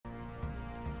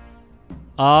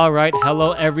All right,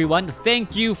 hello everyone.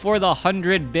 Thank you for the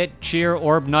 100-bit cheer,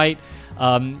 Orb Knight.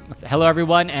 Hello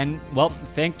everyone, and well,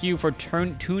 thank you for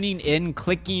tuning in,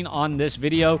 clicking on this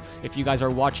video. If you guys are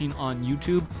watching on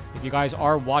YouTube, if you guys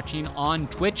are watching on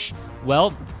Twitch,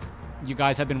 well, you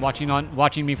guys have been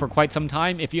watching me for quite some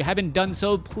time. If you haven't done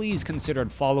so, please consider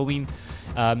following.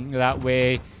 That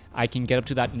way I can get up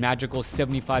to that magical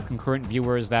 75 concurrent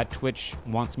viewers that Twitch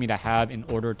wants me to have in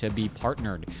order to be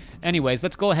partnered. Anyways,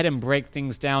 let's go ahead and break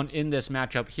things down in this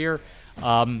matchup here.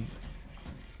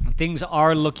 Things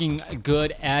are looking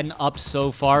good and up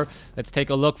so far. Let's take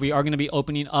a look. We are going to be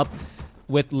opening up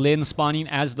with Lynn spawning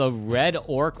as the red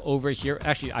orc over here.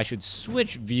 Actually, I should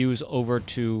switch views over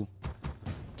to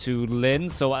Lynn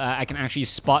so I can actually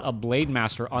spot a Blade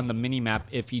Master on the mini-map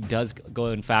if he does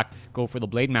in fact go for the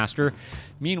Blade Master.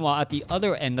 Meanwhile, at the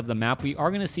other end of the map, we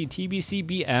are going to see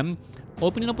TBCBM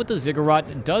opening up with the Ziggurat.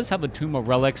 It does have a Tomb of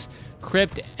Relics,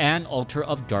 Crypt, and Altar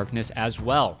of Darkness as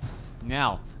well.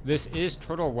 Now, this is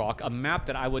Turtle Rock, a map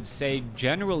that I would say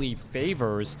generally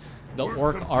favors the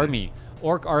Orc Army.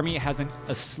 Orc Army has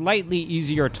a slightly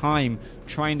easier time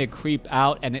trying to creep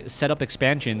out and set up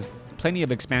expansions. Plenty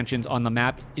of expansions on the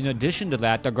map. In addition to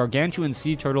that, the Gargantuan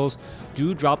Sea Turtles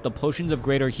do drop the Potions of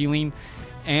Greater Healing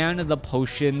and the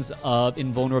Potions of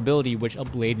Invulnerability, which a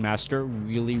Blade Master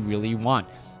really want.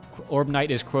 Orb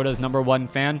Knight is Crota's #1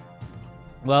 fan.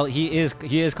 Well, he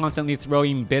is constantly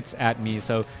throwing bits at me,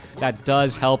 so that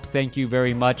does help. Thank you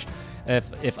very much.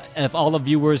 If all the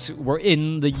viewers were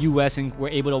in the US and were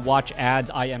able to watch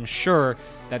ads, I am sure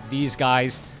that these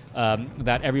guys,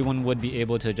 that everyone would be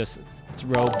able to just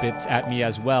throw bits at me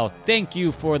as well. Thank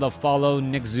you for the follow,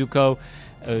 Nick Zuko.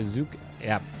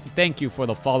 Yeah, thank you for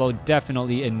the follow.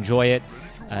 Definitely enjoy it.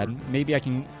 Maybe I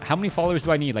can... How many followers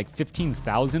do I need? Like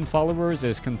 15,000 followers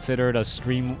is considered a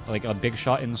stream, like a big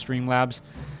shot in Streamlabs.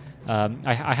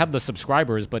 I have the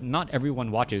subscribers, but not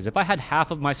everyone watches. If I had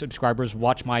half of my subscribers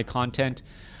watch my content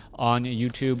on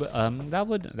YouTube,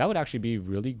 that would actually be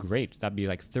really great. That'd be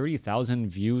like 30,000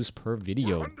 views per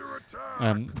video.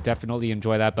 Definitely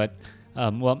enjoy that, but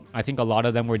well, I think a lot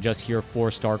of them were just here for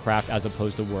StarCraft as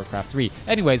opposed to WarCraft 3.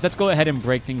 Anyways, let's go ahead and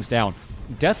break things down.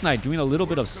 Death Knight doing a little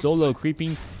bit of solo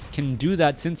creeping, can do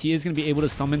that since he is going to be able to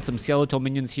summon some skeletal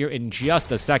minions here in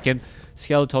just a second.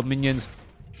 Skeletal minions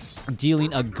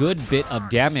dealing a good bit of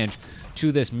damage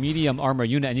to this medium armor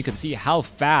unit, and you can see how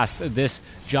fast this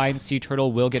giant sea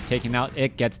turtle will get taken out.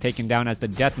 It gets taken down as the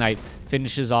Death Knight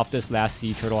finishes off this last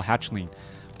sea turtle hatchling.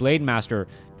 Blade Master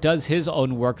does his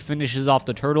own work, finishes off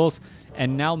the turtles,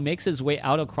 and now makes his way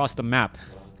out across the map.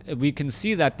 We can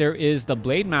see that there is the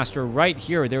Blade Master right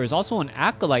here. There is also an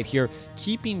Acolyte here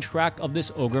keeping track of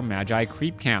this Ogre Magi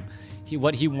creep camp.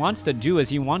 What he wants to do is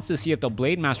he wants to see if the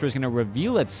Blade Master is going to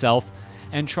reveal itself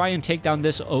and try and take down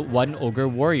this one Ogre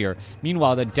Warrior.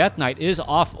 Meanwhile, the Death Knight is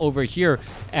off over here,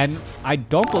 and I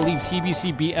don't believe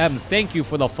TBCBM, thank you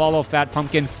for the follow, Fat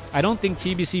Pumpkin. I don't think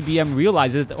TBCBM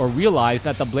realized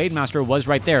that the Blade Master was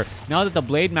right there. Now that the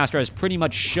Blade Master has pretty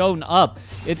much shown up,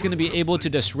 it's going to be able to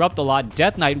disrupt a lot.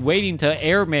 Death Knight waiting to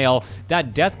airmail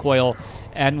that Death Coil,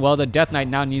 and well, the Death Knight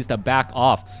now needs to back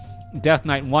off. Death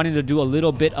Knight wanting to do a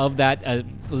little bit of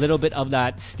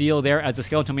that steal there, as the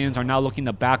skeleton minions are now looking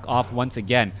to back off once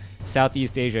again.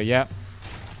 Southeast Asia, yeah.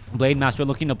 Blade Master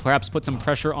looking to perhaps put some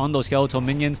pressure on those skeletal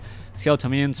minions. Skeletal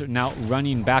minions are now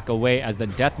running back away as the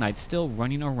Death Knight still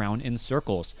running around in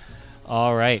circles.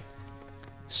 All right,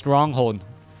 Stronghold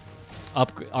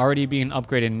already being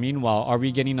upgraded. Meanwhile, are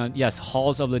we getting a... Yes,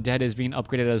 Halls of the Dead is being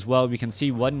upgraded as well. We can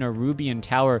see one Nerubian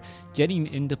Tower getting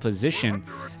into position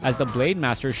as the Blade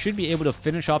Master should be able to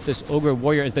finish off this Ogre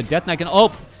Warrior as the Death Knight can... Oh!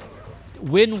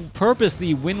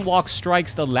 Purposely Windwalk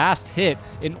strikes the last hit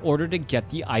in order to get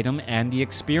the item and the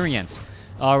experience.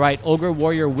 Alright, Ogre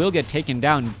Warrior will get taken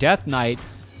down. Death Knight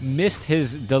missed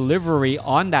his delivery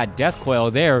on that Death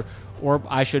Coil there. Or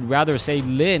I should rather say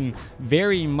Lynn,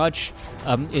 very much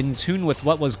in tune with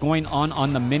what was going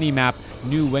on the mini-map,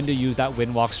 knew when to use that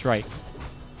Windwalk strike.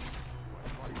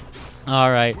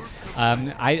 All right.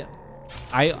 I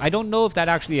don't know if that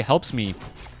actually helps me.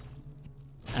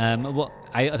 Well,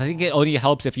 I think it only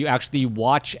helps if you actually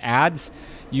watch ads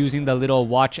using the little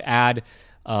watch ad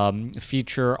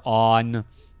feature on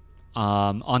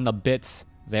the bits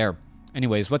there.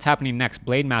 Anyways, what's happening next?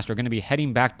 Blade Master going to be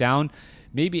heading back down.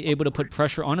 May be able to put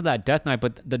pressure onto that Death Knight,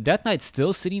 but the Death Knight's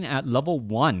still sitting at level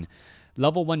 1.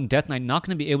 Level 1 Death Knight not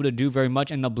going to be able to do very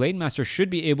much, and the Blade Master should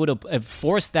be able to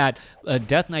force that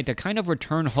Death Knight to kind of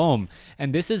return home,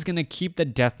 and this is going to keep the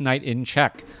Death Knight in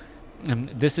check.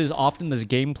 This is often the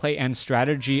gameplay and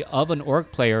strategy of an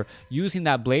Orc player, using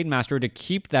that Blade Master to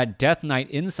keep that Death Knight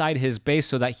inside his base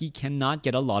so that he cannot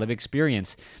get a lot of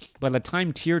experience. By the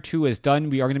time Tier 2 is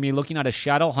done, we are going to be looking at a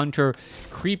Shadow Hunter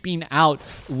creeping out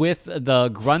with the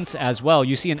Grunts as well.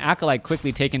 You see an Acolyte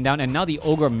quickly taken down, and now the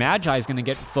Ogre Magi is going to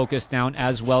get focused down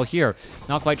as well here.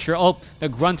 Not quite sure. Oh, the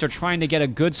Grunts are trying to get a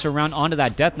good surround onto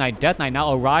that Death Knight. Death Knight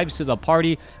now arrives to the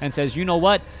party and says, you know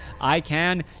what? I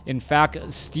can, in fact,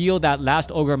 steal that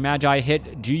last Ogre Magi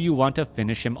hit. Do you want to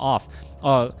finish him off?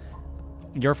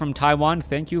 You're from Taiwan?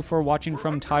 Thank you for watching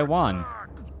from Taiwan.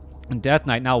 Death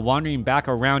Knight now wandering back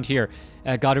around here.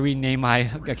 Gotta rename my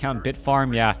account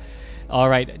Bitfarm, yeah.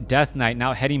 Alright, Death Knight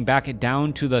now heading back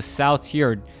down to the south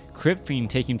here. Crypt Fiend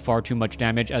taking far too much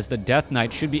damage, as the Death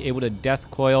Knight should be able to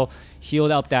Death Coil, heal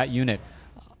up that unit.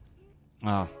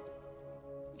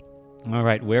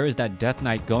 Alright, where is that Death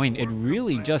Knight going? It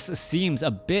really just seems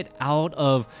a bit out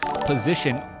of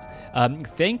position.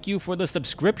 Thank you for the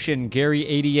subscription,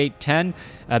 Gary8810.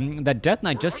 That Death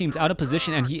Knight just seems out of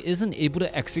position, and he isn't able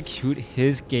to execute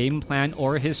his game plan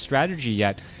or his strategy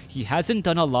yet. He hasn't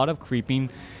done a lot of creeping.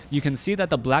 You can see that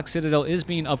the Black Citadel is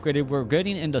being upgraded. We're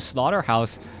getting into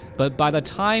Slaughterhouse, but by the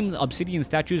time Obsidian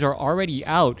statues are already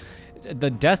out,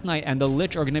 the Death Knight and the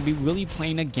Lich are going to be really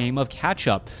playing a game of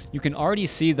catch-up. You can already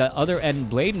see the other end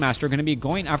Blade Master going to be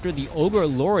going after the Ogre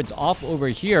Lords off over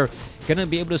here. Going to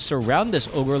be able to surround this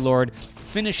Ogre Lord,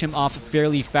 finish him off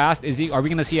fairly fast. Are we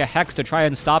going to see a Hex to try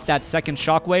and stop that second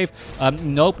Shockwave?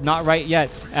 Nope, not right yet,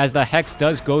 as the Hex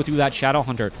does go through that Shadow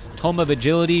Hunter. Tome of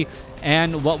Agility,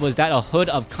 and what was that? A Hood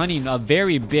of Cunning, a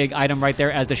very big item right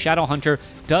there, as the Shadow Hunter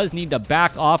does need to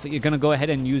back off. You're going to go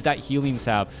ahead and use that Healing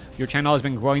Salve. Your channel has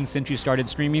been growing since you started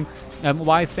streaming.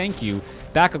 Why, thank you.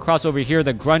 Back across over here,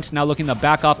 the Grunt now looking to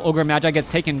back off. Ogre Magi gets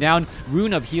taken down.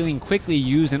 Rune of Healing quickly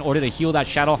used in order to heal that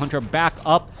Shadow Hunter back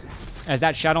up, as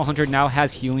that Shadow Hunter now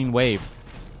has Healing Wave.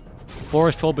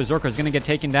 Forest Troll Berserker is going to get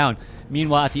taken down.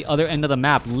 Meanwhile, at the other end of the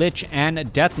map, Lich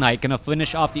and Death Knight going to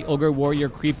finish off the Ogre Warrior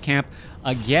creep camp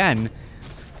again.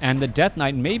 And the Death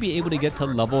Knight may be able to get to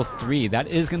level 3. That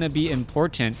is going to be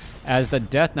important, as the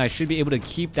Death Knight should be able to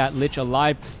keep that Lich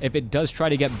alive if it does try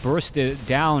to get bursted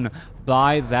down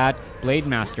by that Blade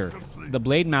Master. The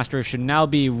Blade Master should now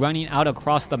be running out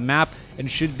across the map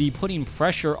and should be putting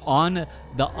pressure on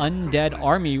the Undead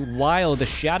army while the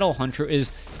Shadow Hunter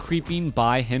is creeping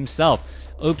by himself.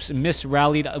 Oops,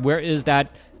 mis-rallied. Where is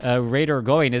that Raider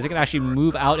going? Is it going to actually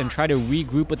move out and try to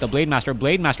regroup with the Blade Master?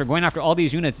 Blade Master going after all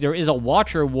these units. There is a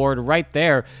Watcher Ward right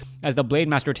there, as the Blade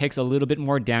Master takes a little bit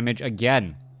more damage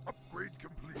again.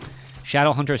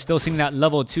 Shadow Hunter still sitting at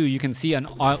level 2. You can see an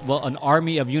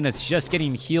army of units just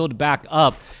getting healed back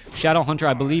up. Shadow Hunter,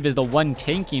 I believe, is the one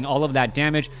tanking all of that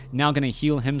damage. Now going to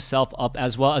heal himself up,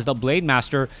 as well as the Blade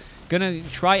Master going to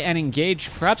try and engage,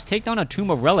 perhaps take down a Tomb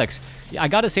of Relics. I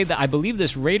got to say that I believe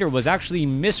this Raider was actually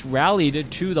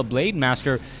mis-rallied to the Blade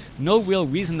Master. No real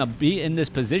reason to be in this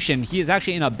position. He is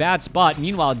actually in a bad spot.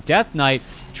 Meanwhile, Death Knight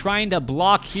trying to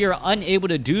block here, unable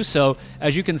to do so.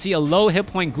 As you can see, a low hit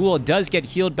point Ghoul does get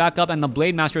healed back up, and the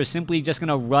Blade Master is simply just going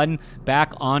to run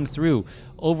back on through.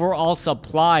 Overall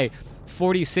supply,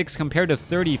 46 compared to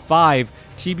 35.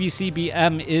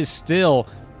 TBCBM is still,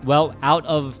 well, out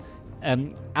of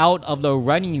the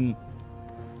running.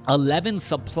 11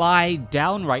 supply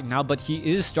down right now, but he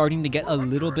is starting to get a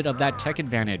little bit of that tech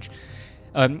advantage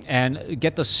and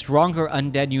get the stronger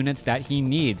undead units that he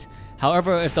needs.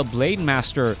 However, if the Blade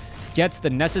Master gets the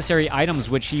necessary items,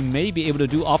 which he may be able to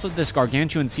do off of this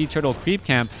Gargantuan Sea Turtle creep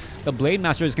camp, the Blade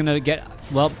Master is going to get,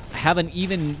 well, have an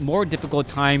even more difficult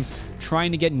time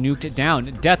trying to get nuked down.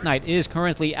 Death Knight is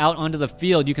currently out onto the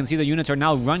field. You can see the units are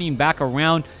now running back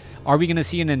around. Are we going to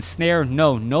see an ensnare?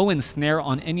 No ensnare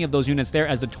on any of those units there,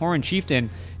 as the Tauren Chieftain,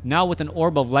 now with an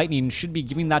Orb of Lightning, should be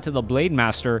giving that to the Blade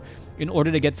Master in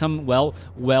order to get some,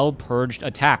 well-purged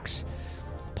attacks.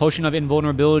 Potion of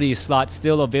Invulnerability slot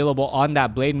still available on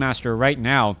that Blade Master right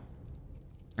now.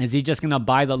 Is he just going to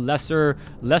buy the lesser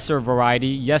variety?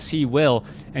 Yes, he will,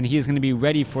 and he is going to be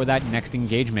ready for that next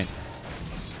engagement.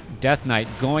 Death Knight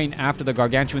going after the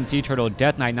Gargantuan Sea Turtle.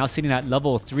 Death Knight now sitting at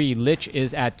level 3. Lich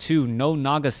is at 2. No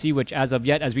Naga Sea Witch as of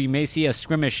yet, as we may see a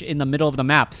skirmish in the middle of the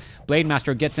map. Blade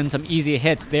Master gets in some easy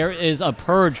hits. There is a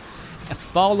Purge,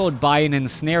 followed by an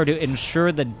Ensnare to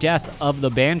ensure the death of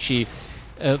the Banshee.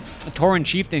 Tauren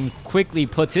Chieftain quickly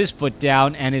puts his foot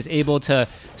down and is able to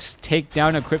take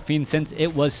down a Crypt Fiend since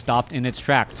it was stopped in its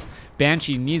tracks.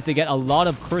 Banshee needs to get a lot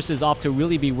of curses off to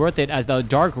really be worth it, as the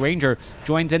Dark Ranger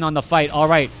joins in on the fight. All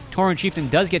right, Tauren Chieftain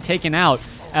does get taken out.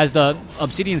 as the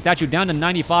Obsidian statue down to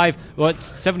 95,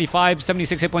 75,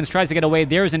 76 hit points, tries to get away.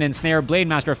 There's an ensnare. Blade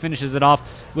Master finishes it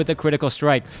off with a critical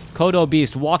strike. Kodo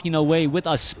Beast walking away with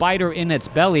a spider in its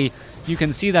belly. You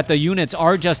can see that the units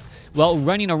are just, well,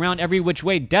 running around every which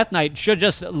way. Death Knight should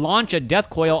just launch a Death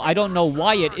Coil. I don't know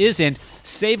why it isn't.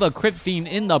 Save a Crypt Fiend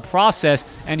in the process,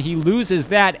 and he loses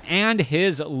that and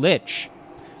his Lich.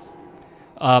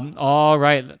 All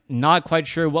right, not quite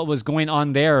sure what was going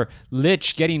on there.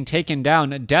 Lich getting taken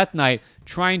down. Death Knight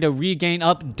trying to regain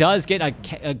up, does get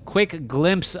a quick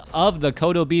glimpse of the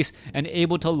Kodo Beast and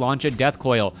able to launch a Death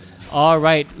Coil. All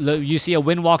right, you see a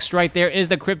Windwalk Strike there. Is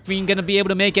the Crypt Fiend going to be able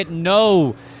to make it?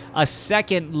 No. A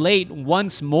second late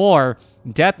once more.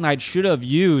 Death Knight should have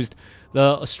used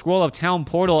the Scroll of Town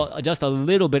Portal just a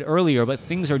little bit earlier, but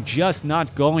things are just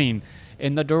not going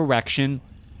in the direction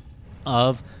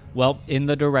of, well, in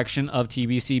the direction of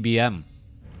TBCBM.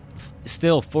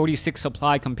 Still 46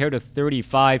 supply compared to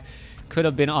 35. Could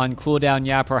have been on cooldown,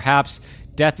 yeah, perhaps.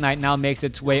 Death Knight now makes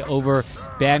its way over.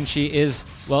 Banshee is,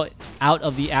 well, out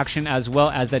of the action, as well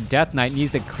as the Death Knight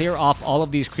needs to clear off all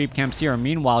of these creep camps here.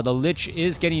 Meanwhile, the Lich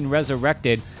is getting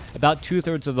resurrected about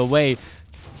 2/3 of the way.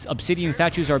 Obsidian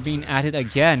statues are being added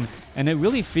again, and it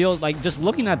really feels like, just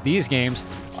looking at these games,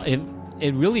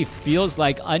 it really feels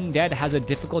like Undead has a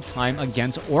difficult time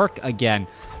against Orc again.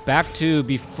 Back to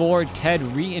before Ted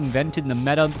reinvented the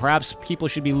meta. Perhaps people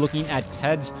should be looking at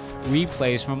Ted's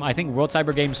replays from, I think, World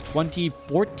Cyber Games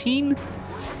 2014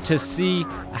 to see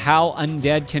how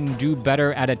Undead can do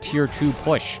better at a tier 2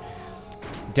 push.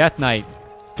 Death Knight,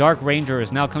 Dark Ranger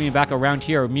is now coming back around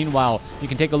here. Meanwhile, you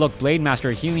can take a look. Blade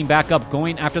Master healing back up,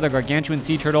 going after the Gargantuan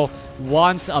Sea Turtle.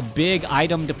 Wants a big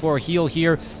item for a heal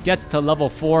here. Gets to level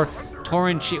 4.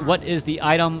 Torrent, what is the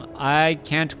item? I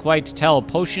can't quite tell.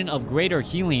 Potion of Greater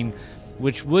Healing,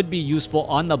 which would be useful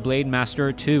on the Blade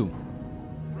Master too.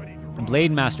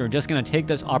 Blade Master just going to take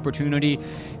this opportunity,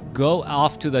 go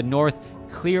off to the north,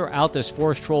 clear out this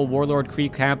Forest Troll Warlord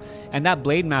Creek camp, and that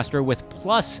Blade Master with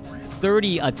plus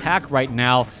 30 attack right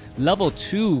now, level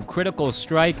 2 critical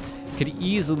strike, could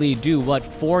easily do what,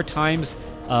 4 times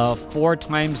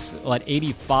what,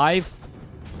 85?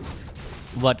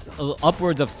 What,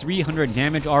 upwards of 300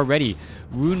 damage already.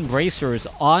 Rune Bracers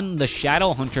on the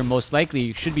Shadow Hunter most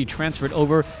likely should be transferred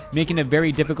over, making it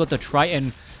very difficult to try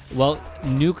and, well,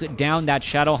 nuke down that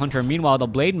Shadow Hunter. Meanwhile, the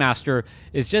Blade Master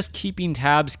is just keeping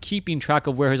tabs, keeping track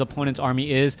of where his opponent's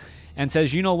army is, and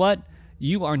says, you know what?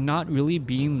 You are not really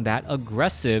being that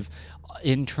aggressive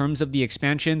in terms of the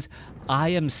expansions.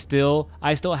 I still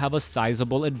have a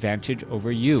sizable advantage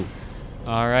over you.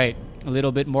 All right. A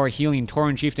little bit more healing.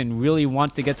 Tauren Chieftain really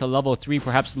wants to get to level 3,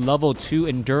 perhaps level 2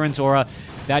 Endurance Aura.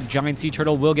 That Giant Sea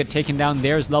Turtle will get taken down.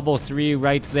 There's level 3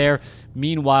 right there.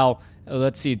 Meanwhile,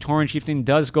 let's see, Tauren Chieftain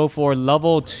does go for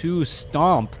level 2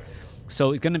 Stomp.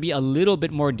 So it's going to be a little bit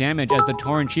more damage as the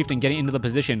Tauren Chieftain getting into the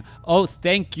position. Oh,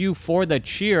 thank you for the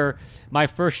cheer. My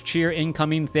first cheer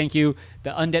incoming. Thank you.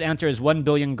 The undead answer is 1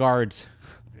 billion guards.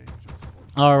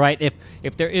 All right,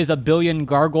 if there is a billion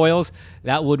gargoyles,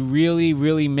 that would really,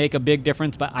 really make a big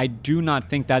difference, but I do not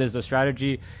think that is the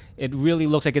strategy. It really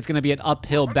looks like it's going to be an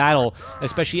uphill battle,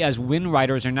 especially as Wind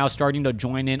Riders are now starting to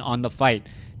join in on the fight.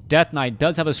 Death Knight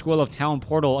does have a Scroll of Town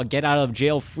Portal, a get out of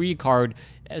jail free card,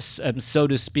 so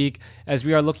to speak, as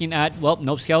we are looking at, well,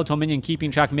 nope, Skeletal Minion keeping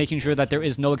track, making sure that there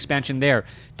is no expansion there.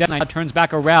 Death Knight turns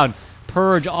back around.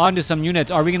 Purge onto some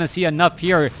units. Are we going to see enough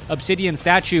here? Obsidian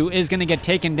Statue is going to get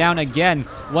taken down again.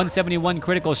 171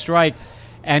 critical strike.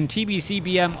 And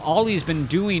TBCBM, all he's been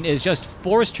doing is just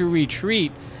forced to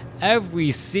retreat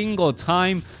every single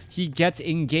time he gets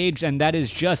engaged, and that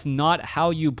is just not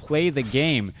how you play the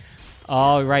game.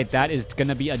 All right, that is going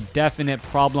to be a definite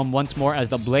problem once more as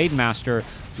the Blade Master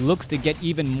looks to get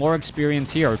even more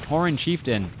experience here. Tauren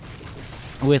Chieftain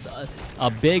with a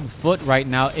big foot right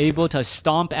now, able to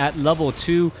stomp at level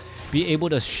 2, be able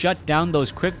to shut down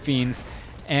those Crypt Fiends.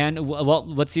 And, well,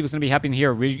 let's see what's going to be happening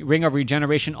here. Ring of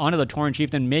Regeneration onto the Tauren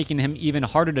Chieftain, making him even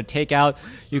harder to take out.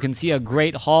 You can see a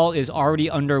Great Haul is already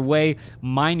underway.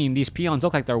 Mining. These peons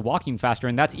look like they're walking faster,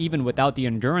 and that's even without the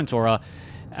Endurance Aura,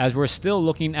 as we're still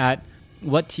looking at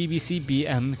what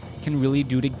TBCBM can really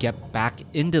do to get back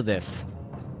into this.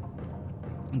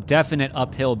 Definite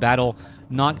uphill battle.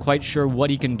 Not quite sure what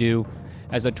he can do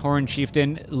as the Tauren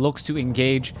Chieftain looks to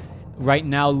engage. Right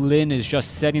now, Lin is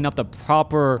just setting up the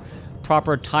proper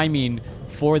timing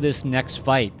for this next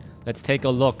fight. Let's take a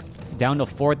look. Down to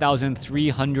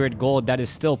 4,300 gold. That is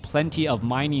still plenty of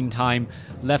mining time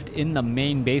left in the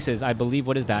main bases. I believe,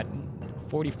 what is that?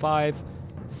 45,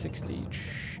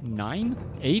 69,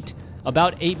 8?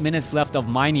 About 8 minutes left of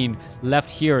mining left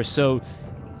here. So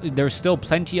there's still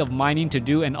plenty of mining to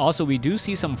do, and also we do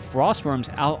see some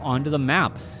frostworms out onto the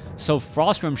map. So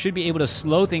frostworm should be able to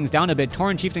slow things down a bit.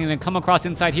 Tauren Chieftain gonna come across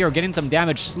inside here, getting some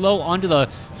damage, slow onto the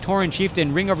Tauren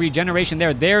Chieftain. Ring of Regeneration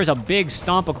there. There's a big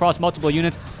stomp across multiple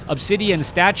units. Obsidian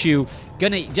Statue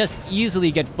gonna just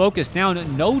easily get focused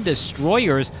down. No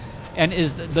destroyers. And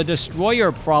is the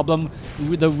destroyer problem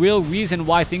the real reason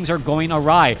why things are going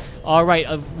awry? All right,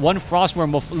 one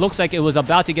frostworm looks like it was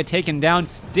about to get taken down.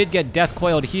 Did get death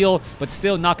coiled heal, but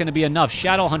still not going to be enough.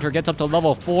 Shadow Hunter gets up to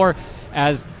level 4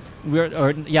 as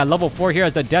level 4 here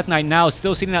as the Death Knight now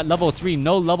still sitting at level 3.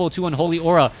 No level 2 Unholy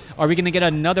Aura. Are we going to get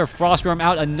another frostworm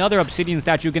out? Another Obsidian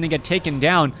Statue going to get taken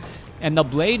down, and the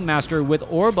Blade Master with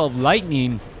Orb of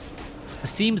Lightning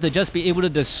seems to just be able to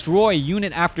destroy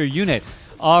unit after unit.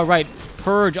 All right,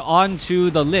 Purge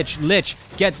onto the Lich. Lich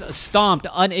gets stomped,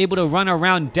 unable to run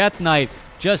around. Death Knight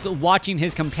just watching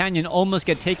his companion almost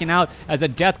get taken out as a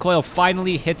Death Coil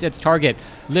finally hits its target.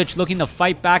 Lich looking to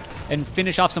fight back and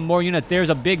finish off some more units.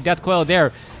 There's a big Death Coil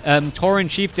there. Tauren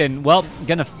Chieftain, well,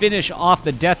 gonna finish off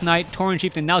the Death Knight. Tauren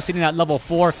Chieftain now sitting at level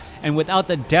 4, and without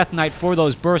the Death Knight for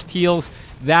those burst heals,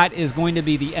 that is going to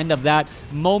be the end of that.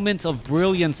 Moments of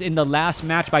brilliance in the last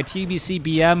match by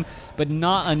TBCBM, but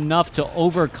not enough to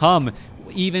overcome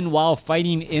even while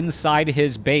fighting inside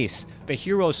his base. The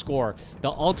hero score,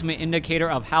 the ultimate indicator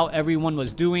of how everyone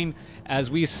was doing, as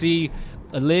we see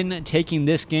Lin taking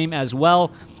this game as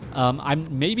well.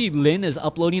 Maybe Lin is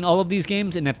uploading all of these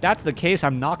games, and if that's the case,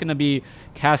 I'm not going to be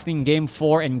casting Game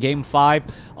 4 and Game 5.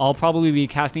 I'll probably be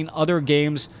casting other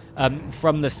games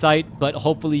from the site, but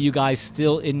hopefully you guys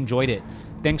still enjoyed it.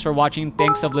 Thanks for watching.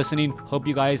 Thanks for listening. Hope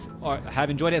you guys have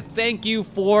enjoyed it. Thank you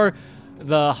for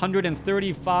the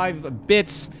 135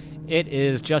 bits. It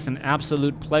is just an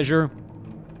absolute pleasure.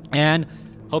 And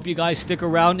hope you guys stick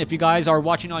around. If you guys are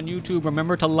watching on YouTube,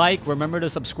 remember to like, remember to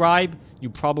subscribe.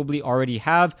 You probably already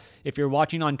have. If you're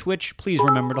watching on Twitch, please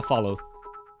remember to follow.